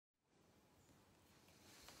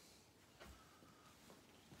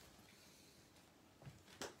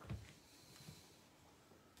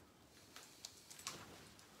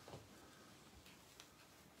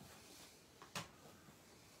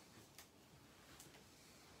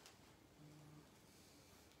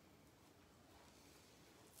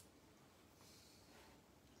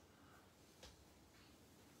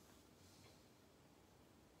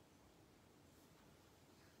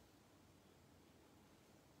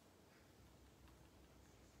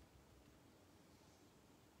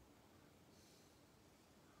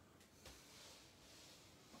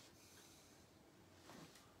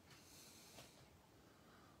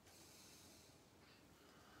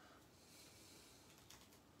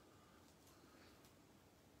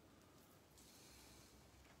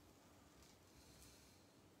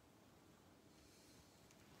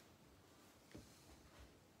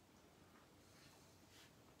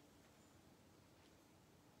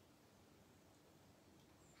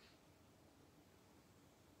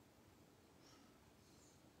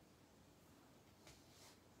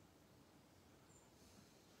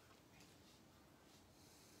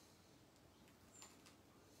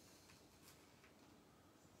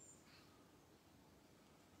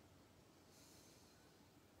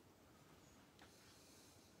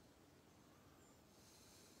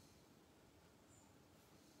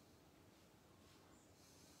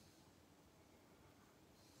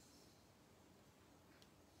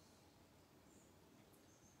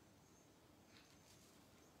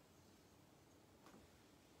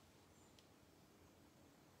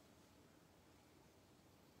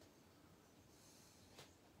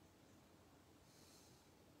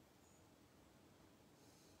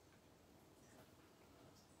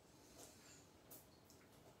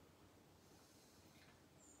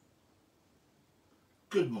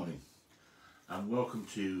Good morning and welcome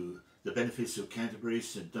to the Benefice of Canterbury,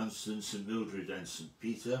 St Dunstan, St Mildred and St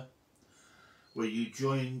Peter, where you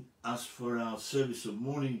join us for our service of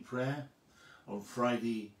morning prayer on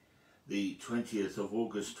Friday the 20th of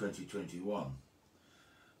August 2021.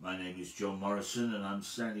 My name is John Morrison and I'm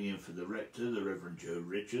standing in for the Rector, the Reverend Joe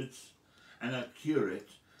Richards, and our Curate,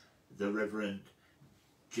 the Reverend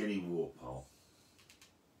Jenny Warpole.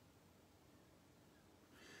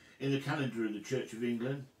 In the calendar of the Church of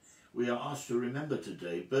England, we are asked to remember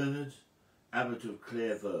today Bernard, Abbot of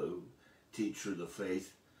Clairvaux, teacher of the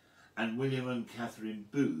faith, and William and Catherine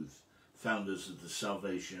Booth, founders of the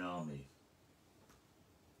Salvation Army.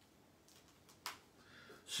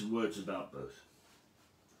 Some words about both.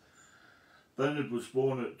 Bernard was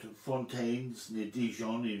born at Fontaines near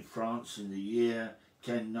Dijon in France in the year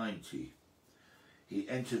 1090. He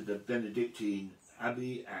entered the Benedictine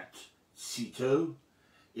Abbey at Citeaux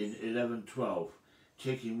in 1112,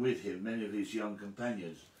 taking with him many of his young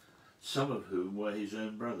companions, some of whom were his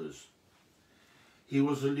own brothers. He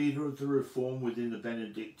was a leader of the reform within the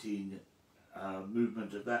Benedictine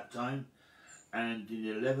movement at that time, and in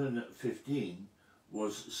 1115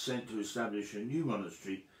 was sent to establish a new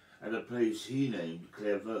monastery at a place he named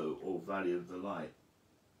Clairvaux, or Valley of the Light.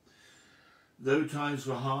 Though times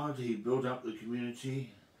were hard, he built up the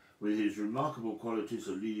community with his remarkable qualities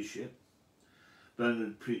of leadership.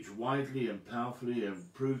 Bernard preached widely and powerfully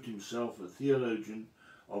and proved himself a theologian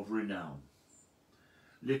of renown.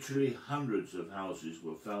 Literally hundreds of houses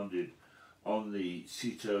were founded on the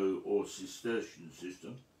Citeaux or Cistercian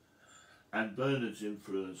system, and Bernard's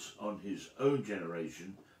influence on his own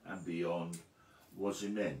generation and beyond was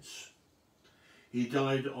immense. He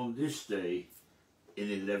died on this day in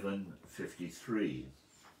 1153.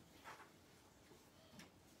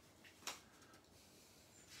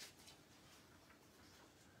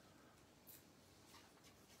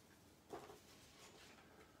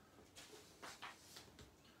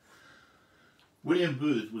 William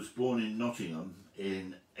Booth was born in Nottingham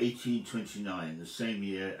in 1829, the same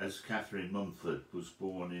year as Catherine Mumford was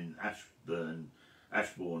born in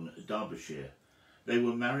Ashbourne, Derbyshire. They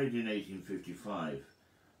were married in 1855.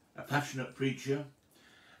 A passionate preacher,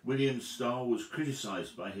 William's style was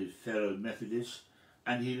criticised by his fellow Methodists,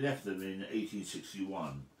 and he left them in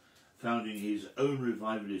 1861, founding his own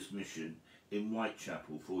revivalist mission in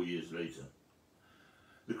Whitechapel 4 years later.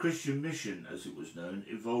 The Christian mission, as it was known,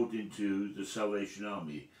 evolved into the Salvation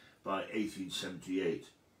Army by 1878.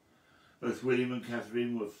 Both William and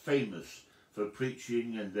Catherine were famous for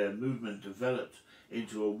preaching, and their movement developed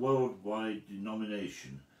into a worldwide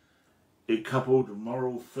denomination. It coupled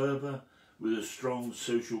moral fervour with a strong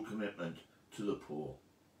social commitment to the poor.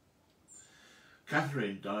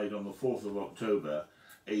 Catherine died on the 4th of October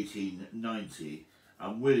 1890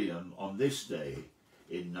 and William on this day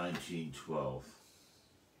in 1912.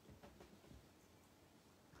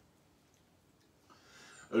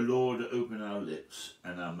 O Lord, open our lips,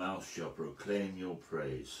 and our mouth shall proclaim your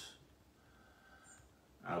praise.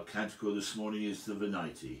 Our canticle this morning is the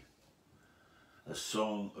Venite, a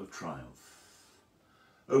song of triumph.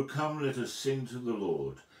 O come, let us sing to the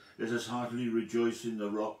Lord. Let us heartily rejoice in the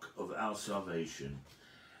rock of our salvation.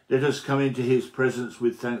 Let us come into his presence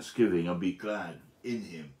with thanksgiving, and be glad in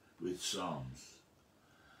him with psalms.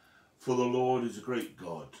 For the Lord is a great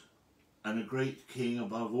God, and a great King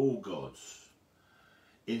above all gods.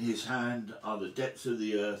 In his hand are the depths of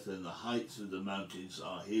the earth, and the heights of the mountains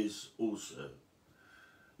are his also.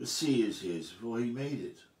 The sea is his, for he made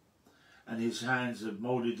it, and his hands have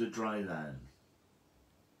moulded the dry land.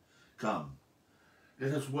 Come,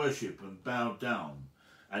 let us worship and bow down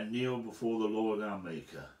and kneel before the Lord our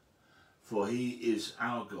Maker. For he is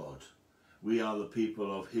our God. We are the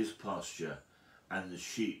people of his pasture and the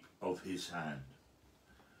sheep of his hand.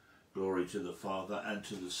 Glory to the Father, and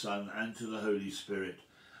to the Son, and to the Holy Spirit,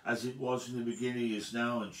 as it was in the beginning, is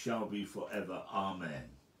now, and shall be forever. Amen.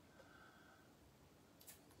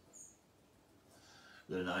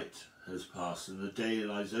 The night has passed, and the day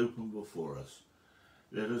lies open before us.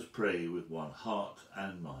 Let us pray with one heart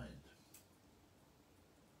and mind.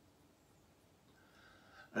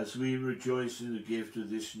 As we rejoice in the gift of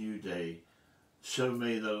this new day, so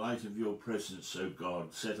may the light of your presence, O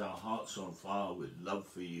God, set our hearts on fire with love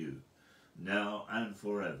for you, now and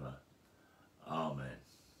forever. Amen.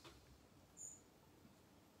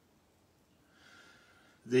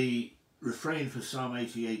 The refrain for Psalm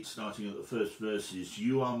 88, starting at the first verse, is,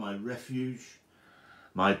 You are my refuge,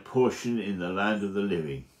 my portion in the land of the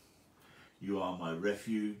living. You are my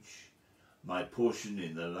refuge, my portion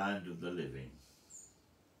in the land of the living.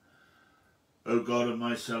 O God of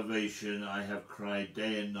my salvation, I have cried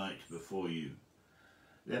day and night before you.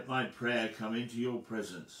 Let my prayer come into your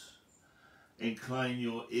presence. Incline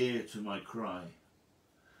your ear to my cry.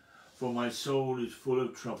 For my soul is full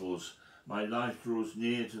of troubles. My life draws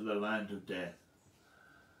near to the land of death.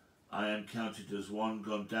 I am counted as one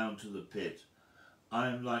gone down to the pit. I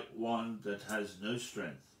am like one that has no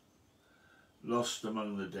strength, lost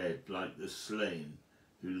among the dead, like the slain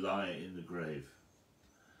who lie in the grave.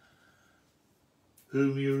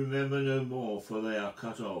 Whom you remember no more, for they are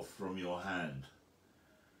cut off from your hand.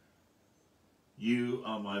 You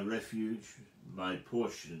are my refuge, my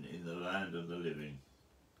portion in the land of the living.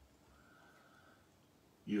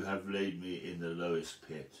 You have laid me in the lowest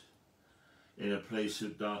pit, in a place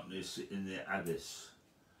of darkness in the abyss.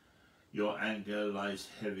 Your anger lies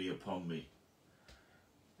heavy upon me,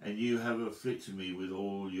 and you have afflicted me with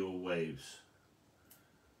all your waves.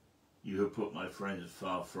 You have put my friends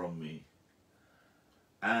far from me,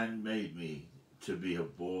 and made me to be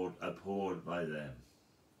abhorred by them.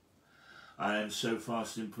 I am so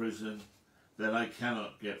fast in prison that I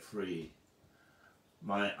cannot get free.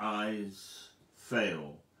 My eyes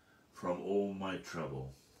fail from all my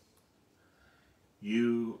trouble.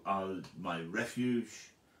 You are my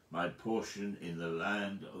refuge, my portion in the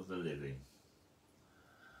land of the living.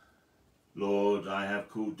 Lord, I have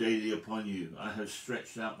called daily upon you. I have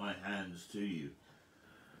stretched out my hands to you.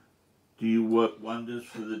 Do you work wonders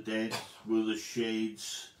for the dead? Will the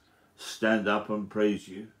shades stand up and praise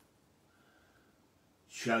you?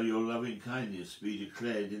 Shall your loving kindness be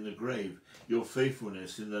declared in the grave, your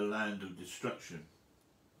faithfulness in the land of destruction?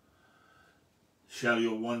 Shall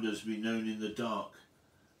your wonders be known in the dark,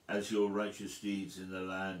 as your righteous deeds in the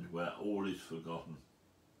land where all is forgotten?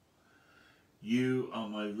 You are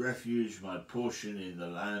my refuge, my portion in the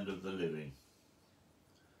land of the living.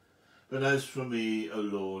 But as for me, O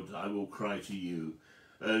Lord, I will cry to you.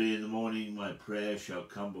 Early in the morning my prayer shall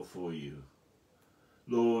come before you.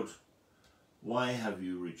 Lord, why have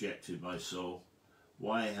you rejected my soul?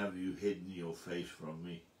 Why have you hidden your face from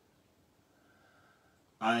me?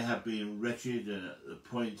 I have been wretched and at the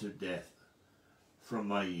point of death from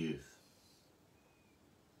my youth.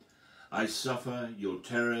 I suffer your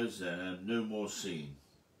terrors and am no more seen.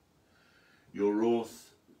 Your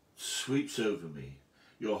wrath sweeps over me.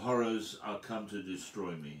 Your horrors are come to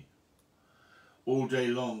destroy me. All day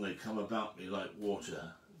long they come about me like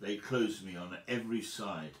water. They close me on every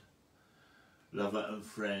side. Lover and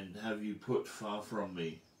friend, have you put far from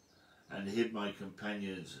me, and hid my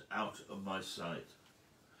companions out of my sight.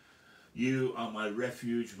 You are my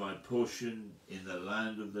refuge, my portion in the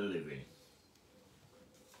land of the living.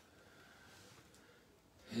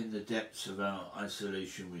 In the depths of our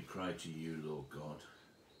isolation we cry to you, Lord God.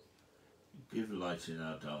 Give light in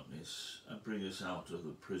our darkness and bring us out of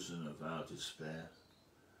the prison of our despair.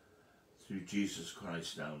 Through Jesus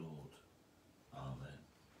Christ our Lord. Amen.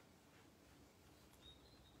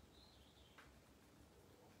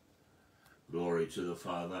 Glory to the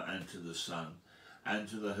Father, and to the Son, and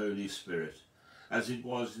to the Holy Spirit, as it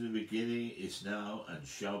was in the beginning, is now, and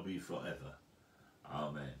shall be forever.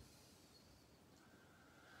 Amen.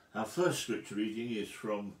 Our first scripture reading is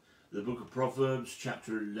from the book of Proverbs,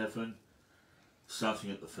 chapter 11,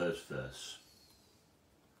 starting at the first verse.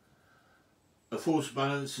 A false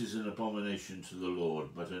balance is an abomination to the Lord,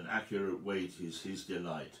 but an accurate weight is his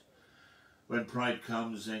delight. When pride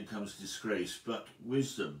comes, then comes disgrace, but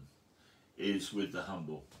wisdom is with the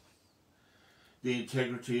humble. The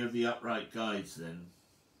integrity of the upright guides them,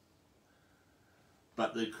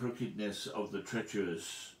 but the crookedness of the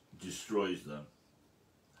treacherous destroys them.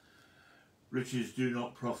 Riches do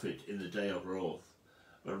not profit in the day of wrath,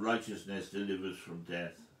 but righteousness delivers from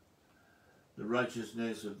death. The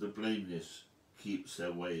righteousness of the blameless keeps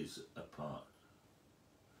their ways apart.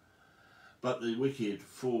 But the wicked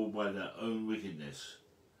fall by their own wickedness.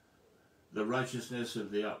 The righteousness of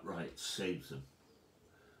the upright saves them.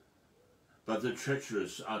 But the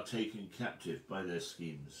treacherous are taken captive by their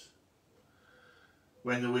schemes.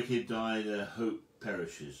 When the wicked die, their hope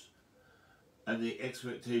perishes, and the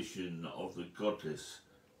expectation of the godless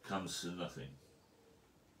comes to nothing.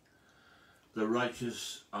 The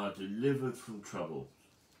righteous are delivered from trouble,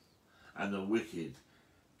 and the wicked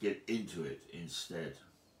get into it instead.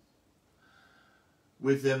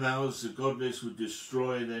 With their mouths the godless would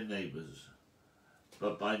destroy their neighbours,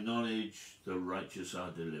 but by knowledge the righteous are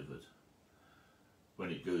delivered. When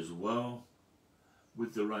it goes well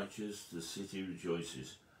with the righteous, the city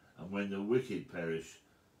rejoices, and when the wicked perish,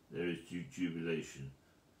 there is jubilation.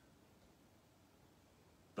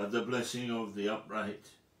 But the blessing of the upright,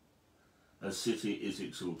 a city is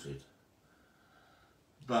exalted,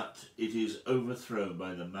 but it is overthrown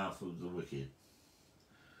by the mouth of the wicked.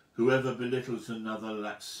 Whoever belittles another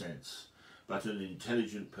lacks sense, but an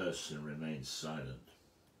intelligent person remains silent.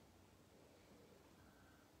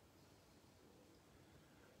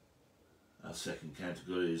 Our second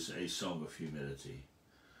category is a song of humility.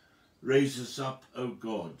 Raise us up, O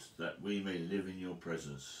God, that we may live in your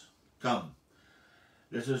presence. Come,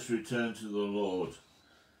 let us return to the Lord,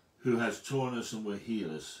 who has torn us and will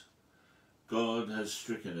heal us. God has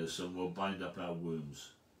stricken us and will bind up our wounds.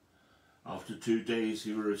 After 2 days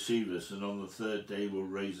he will receive us, and on the third day will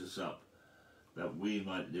raise us up, that we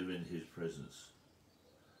might live in his presence.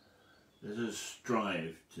 Let us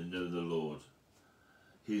strive to know the Lord.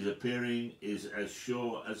 His appearing is as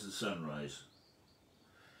sure as the sunrise.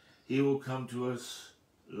 He will come to us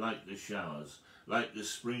like the showers, like the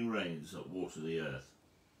spring rains that water the earth.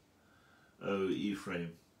 O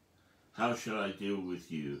Ephraim, how shall I deal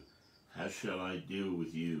with you? How shall I deal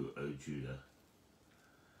with you, O Judah?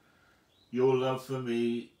 Your love for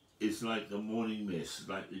me is like the morning mist,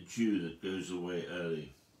 like the dew that goes away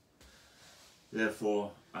early.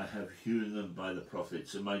 Therefore I have hewn them by the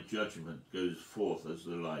prophets, and my judgment goes forth as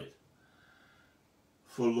the light.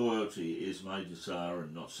 For loyalty is my desire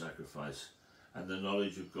and not sacrifice, and the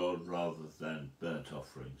knowledge of God rather than burnt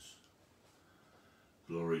offerings.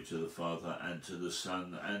 Glory to the Father, and to the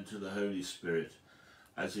Son, and to the Holy Spirit,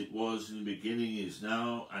 as it was in the beginning, is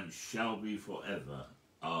now, and shall be forever.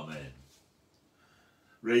 Amen.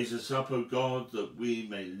 Raise us up, O God, that we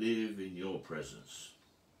may live in your presence.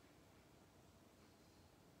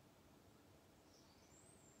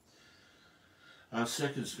 Our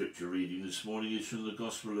second scripture reading this morning is from the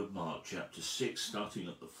Gospel of Mark, chapter 6, starting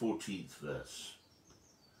at the 14th verse.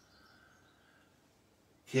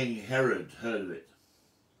 King Herod heard of it,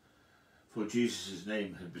 for Jesus'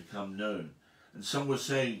 name had become known, and some were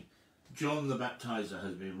saying, John the Baptizer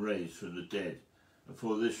has been raised from the dead, and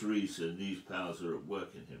for this reason these powers are at work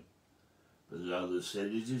in him. But others said,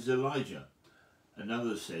 it is Elijah. And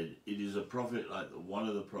others said, it is a prophet like one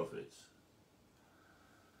of the prophets.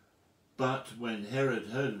 But when Herod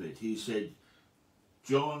heard of it, he said,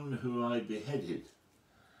 John, whom I beheaded,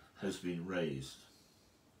 has been raised.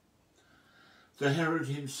 So Herod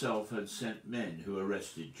himself had sent men who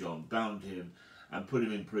arrested John, bound him, and put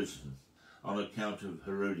him in prison on account of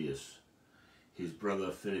Herodias, his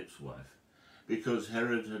brother Philip's wife, because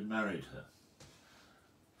Herod had married her.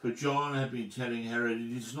 For John had been telling Herod,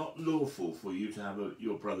 it is not lawful for you to have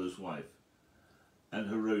your brother's wife. And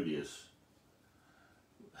Herodias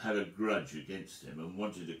had a grudge against him and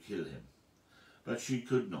wanted to kill him, but she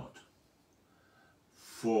could not.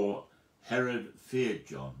 For Herod feared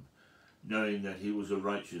John, knowing that he was a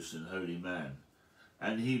righteous and holy man,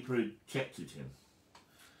 and he protected him.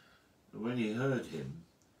 When he heard him,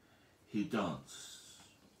 he danced.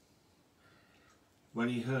 When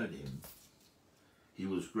he heard him, he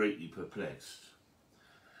was greatly perplexed,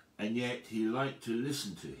 and yet he liked to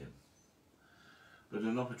listen to him. But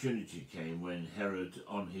an opportunity came when Herod,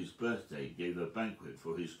 on his birthday, gave a banquet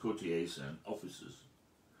for his courtiers and officers,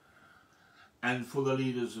 and for the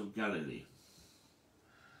leaders of Galilee.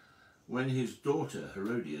 When his daughter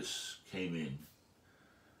Herodias came in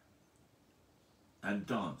and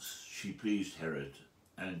danced, she pleased Herod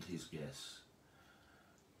and his guests.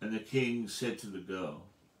 And the king said to the girl,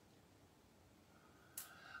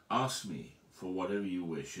 ask me for whatever you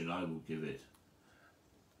wish, and I will give it.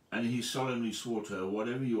 And he solemnly swore to her,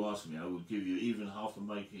 whatever you ask me, I will give you, even half of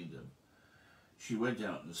my kingdom. She went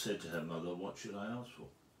out and said to her mother, what should I ask for?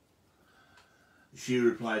 She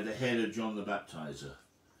replied, the head of John the Baptizer.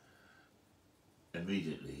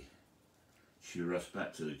 Immediately, she rushed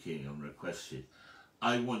back to the king and requested,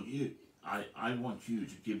 I want you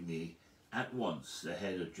to give me at once the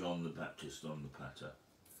head of John the Baptist on the platter.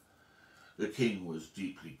 The king was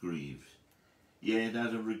deeply grieved, yet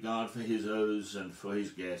out of regard for his oaths and for his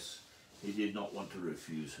guests, he did not want to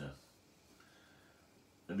refuse her.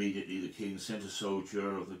 Immediately the king sent a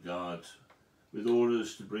soldier of the guard with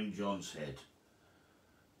orders to bring John's head.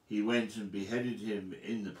 He went and beheaded him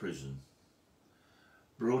in the prison,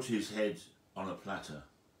 brought his head on a platter,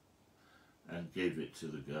 and gave it to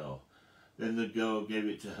the girl. Then the girl gave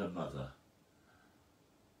it to her mother.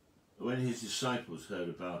 When his disciples heard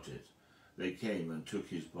about it, they came and took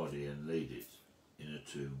his body and laid it in a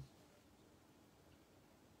tomb.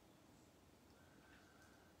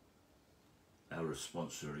 Our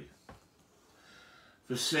responsory.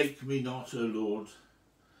 Forsake me not, O Lord.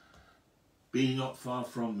 Be not far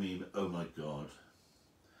from me, O my God.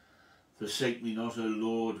 Forsake me not, O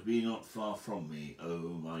Lord. Be not far from me, O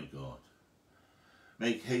my God.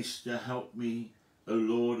 Make haste to help me, O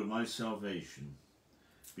Lord of my salvation.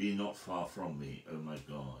 Be not far from me, O my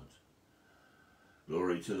God.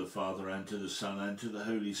 Glory to the Father, and to the Son, and to the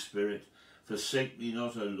Holy Spirit. Forsake me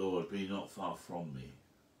not, O Lord, be not far from me,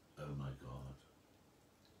 O my God.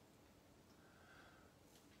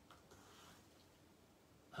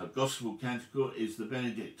 Our Gospel Canticle is the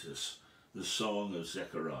Benedictus, the song of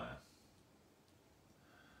Zechariah.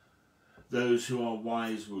 Those who are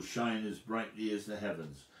wise will shine as brightly as the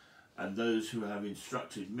heavens, and those who have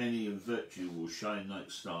instructed many in virtue will shine like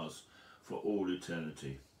stars for all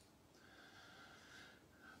eternity.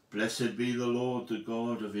 Blessed be the Lord, the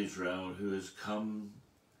God of Israel, who has come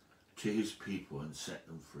to his people and set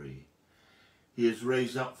them free. He has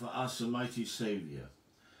raised up for us a mighty Saviour,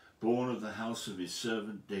 born of the house of his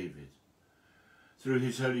servant David. Through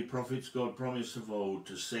his holy prophets God promised of old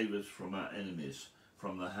to save us from our enemies,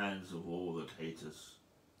 from the hands of all that hate us,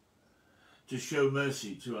 to show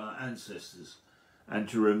mercy to our ancestors, and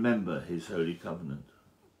to remember his holy covenant.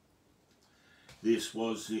 This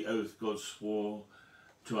was the oath God swore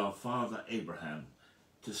to our father Abraham,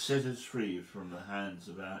 to set us free from the hands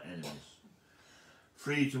of our enemies,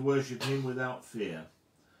 free to worship him without fear,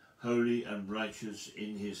 holy and righteous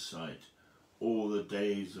in his sight, all the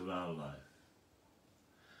days of our life.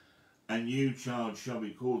 And you, child, shall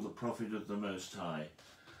be called the prophet of the Most High,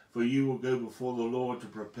 for you will go before the Lord to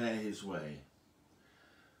prepare his way,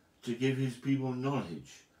 to give his people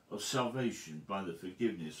knowledge of salvation by the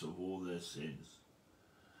forgiveness of all their sins.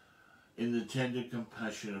 In the tender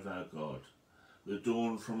compassion of our God, the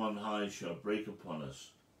dawn from on high shall break upon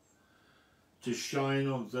us, to shine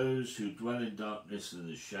on those who dwell in darkness and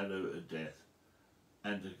the shadow of death,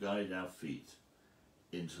 and to guide our feet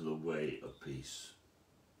into the way of peace.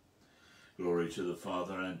 Glory to the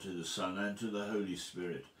Father, and to the Son, and to the Holy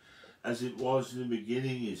Spirit, as it was in the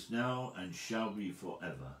beginning, is now, and shall be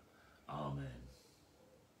forever. Amen.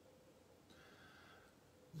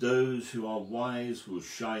 Those who are wise will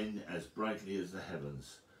shine as brightly as the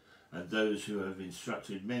heavens, and those who have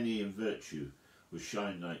instructed many in virtue will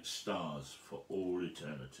shine like stars for all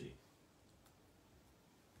eternity.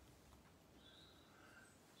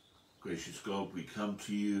 Gracious God, we come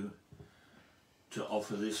to you to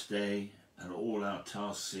offer this day and all our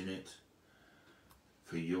tasks in it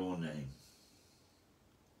for your name.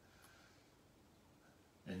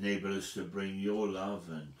 Enable us to bring your love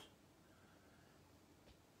and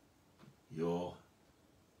your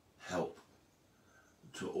help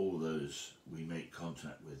to all those we make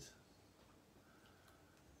contact with.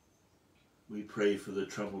 We pray for the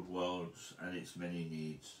troubled world and its many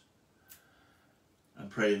needs, and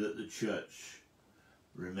pray that the Church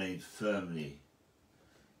remains firmly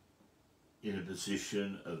in a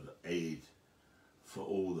position of aid for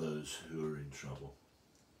all those who are in trouble.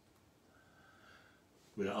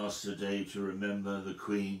 We are asked today to remember the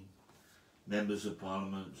Queen, members of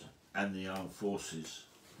Parliament and the armed forces,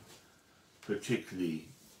 particularly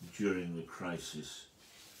during the crisis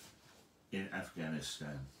in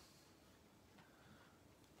Afghanistan.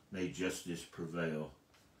 May justice prevail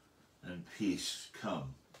and peace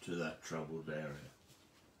come to that troubled area.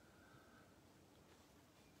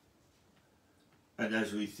 And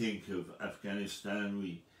as we think of Afghanistan,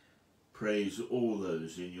 we praise all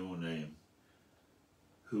those in your name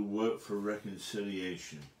who work for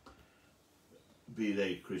reconciliation, be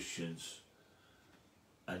they Christians,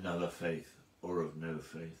 another faith, or of no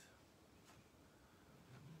faith.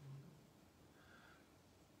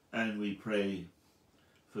 And we pray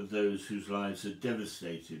for those whose lives are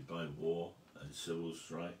devastated by war and civil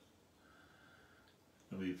strife.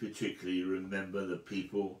 And we particularly remember the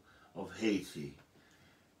people of Haiti,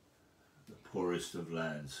 the poorest of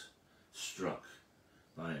lands, struck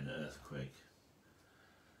by an earthquake.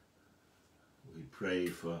 We pray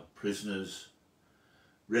for prisoners,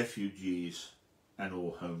 refugees, and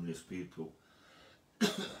all homeless people.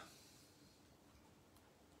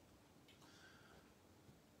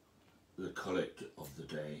 The collect of the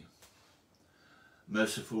day.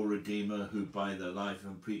 Merciful Redeemer, who by the life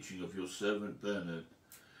and preaching of your servant Bernard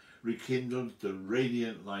rekindled the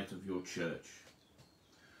radiant light of your church,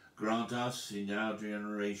 grant us in our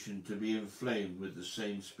generation to be inflamed with the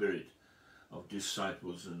same spirit of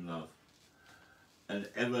disciples and love, and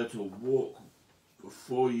ever to walk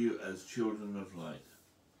before you as children of light.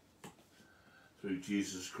 Through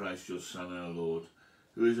Jesus Christ, your Son, our Lord,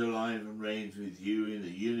 who is alive and reigns with you in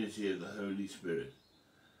the unity of the Holy Spirit,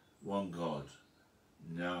 one God,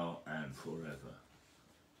 now and forever.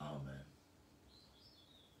 Amen.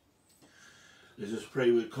 Let us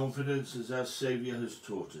pray with confidence as our Saviour has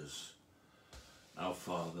taught us. Our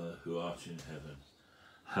Father, who art in heaven,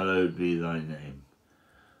 hallowed be thy name.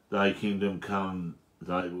 Thy kingdom come,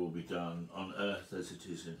 thy will be done, on earth as it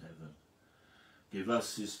is in heaven. Give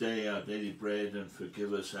us this day our daily bread, and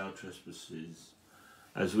forgive us our trespasses,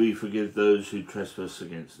 as we forgive those who trespass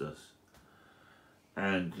against us.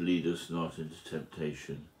 And lead us not into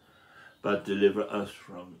temptation, but deliver us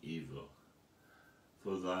from evil.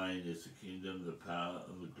 For thine is the kingdom, the power,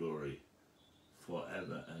 and the glory,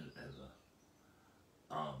 forever and ever.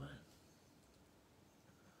 Amen.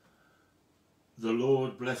 The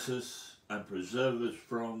Lord bless us and preserve us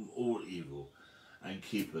from all evil, and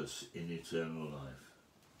keep us in eternal life.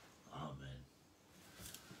 Amen.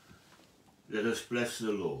 Let us bless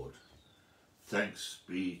the Lord. Thanks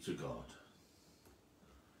be to God.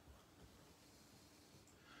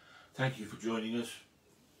 Thank you for joining us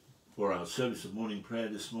for our service of morning prayer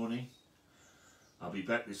this morning. I'll be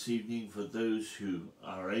back this evening for those who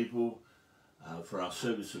are able for our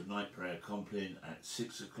service of night prayer Compline at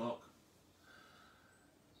 6 o'clock,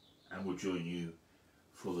 and we'll join you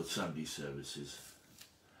for the Sunday services.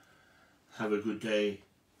 Have a good day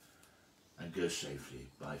and go safely.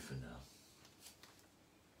 Bye for now.